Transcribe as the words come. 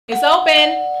It's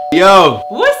open. Yo!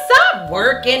 What's up,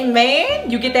 working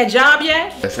man? You get that job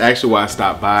yet? That's actually why I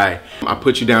stopped by. I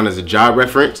put you down as a job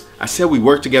reference. I said we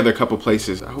worked together a couple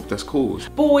places. I hope that's cool.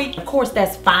 Boy, of course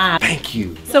that's fine. Thank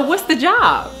you. So what's the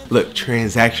job? Look,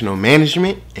 transactional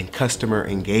management and customer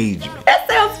engagement. That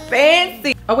sounds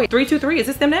fancy. Oh wait, 323, is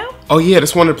this them now? Oh yeah,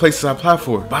 that's one of the places I applied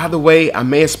for. By the way, I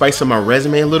may have spiced up my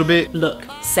resume a little bit. Look,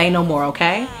 say no more,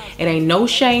 okay? It ain't no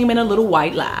shame in a little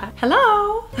white lie.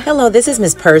 Hello? Hello, this is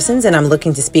Miss Persons, and I'm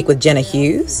looking to speak with Jenna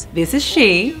Hughes. This is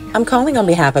she. I'm calling on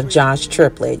behalf of Josh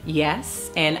Triplett.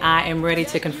 Yes, and I am ready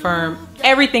to confirm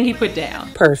everything he put down.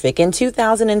 Perfect. In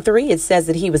 2003, it says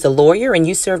that he was a lawyer and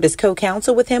you served as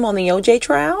co-counsel with him on the OJ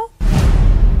trial?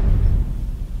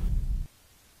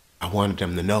 I wanted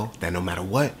them to know that no matter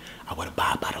what, I would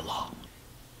abide by the law.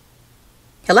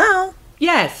 Hello?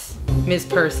 Yes, Miss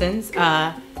Persons,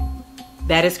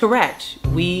 that is correct.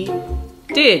 We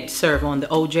did serve on the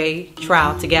OJ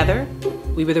trial together.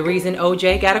 We were the reason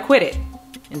OJ got acquitted.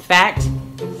 In fact,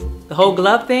 the whole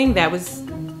glove thing, that was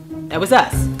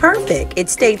us. Perfect. It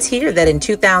states here that in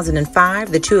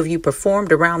 2005, the two of you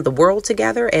performed around the world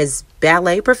together as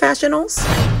ballet professionals.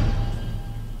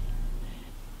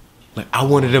 Like, I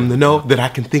wanted them to know that I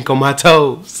can think on my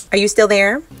toes. Are you still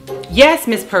there? Yes,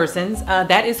 Miss Persons,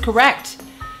 that is correct.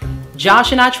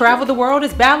 Josh and I traveled the world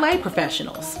as ballet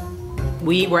professionals.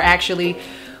 We were actually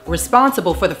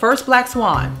responsible for the first Black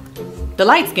Swan, the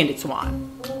light-skinned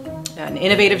swan, an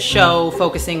innovative show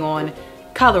focusing on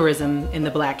colorism in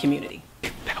the Black community.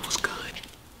 That was good.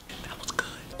 That was good.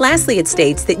 Lastly, it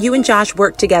states that you and Josh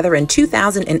worked together in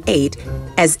 2008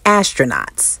 as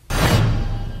astronauts.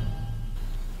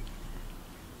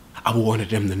 I wanted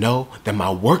them to know that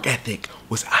my work ethic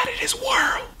was out of this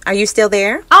world. Are you still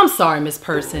there? I'm sorry, Miss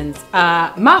Persons.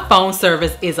 My phone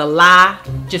service is a lie,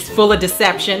 just full of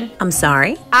deception. I'm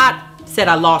sorry? I said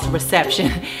I lost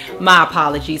reception. My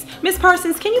apologies. Miss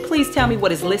Persons, can you please tell me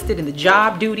what is listed in the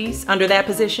job duties under that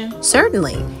position?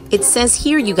 Certainly. It says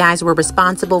here you guys were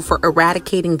responsible for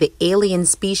eradicating the alien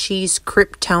species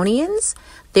Kryptonians,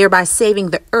 thereby saving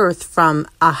the Earth from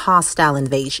a hostile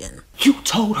invasion. You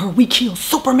told her we killed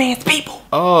Superman's people.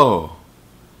 Oh,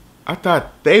 I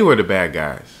thought they were the bad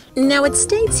guys. Now, it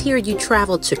states here you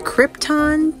traveled to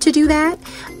Krypton to do that.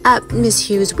 Miss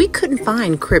Hughes, we couldn't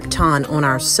find Krypton on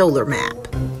our solar map.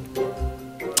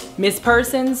 Miss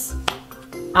Persons,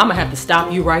 I'm gonna have to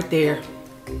stop you right there.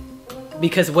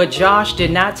 Because what Josh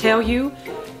did not tell you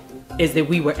is that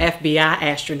we were FBI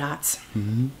astronauts.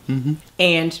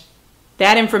 And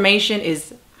that information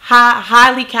is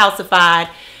highly calcified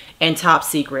and top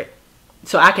secret.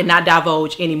 So I cannot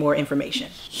divulge any more information.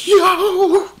 Yo,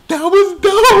 that was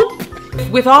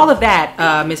dope. With all of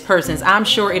that, Miss Persons, I'm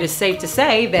sure it is safe to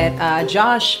say that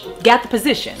Josh got the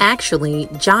position. Actually,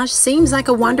 Josh seems like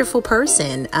a wonderful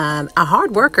person, a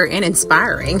hard worker and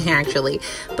inspiring, actually,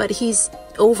 but he's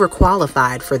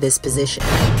overqualified for this position.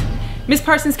 Miss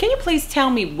Persons, can you please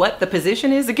tell me what the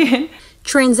position is again?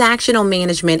 Transactional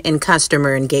management and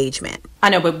customer engagement. I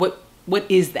know, but what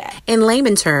is that? In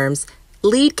layman terms,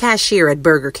 lead cashier at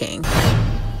Burger King.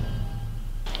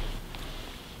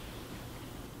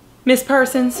 Miss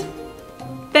Persons,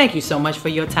 thank you so much for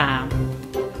your time.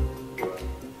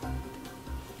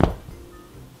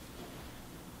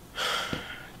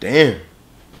 Damn.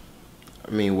 I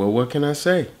mean, well, what can I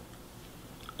say?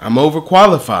 I'm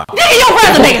overqualified. Your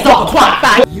resume is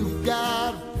overqualified.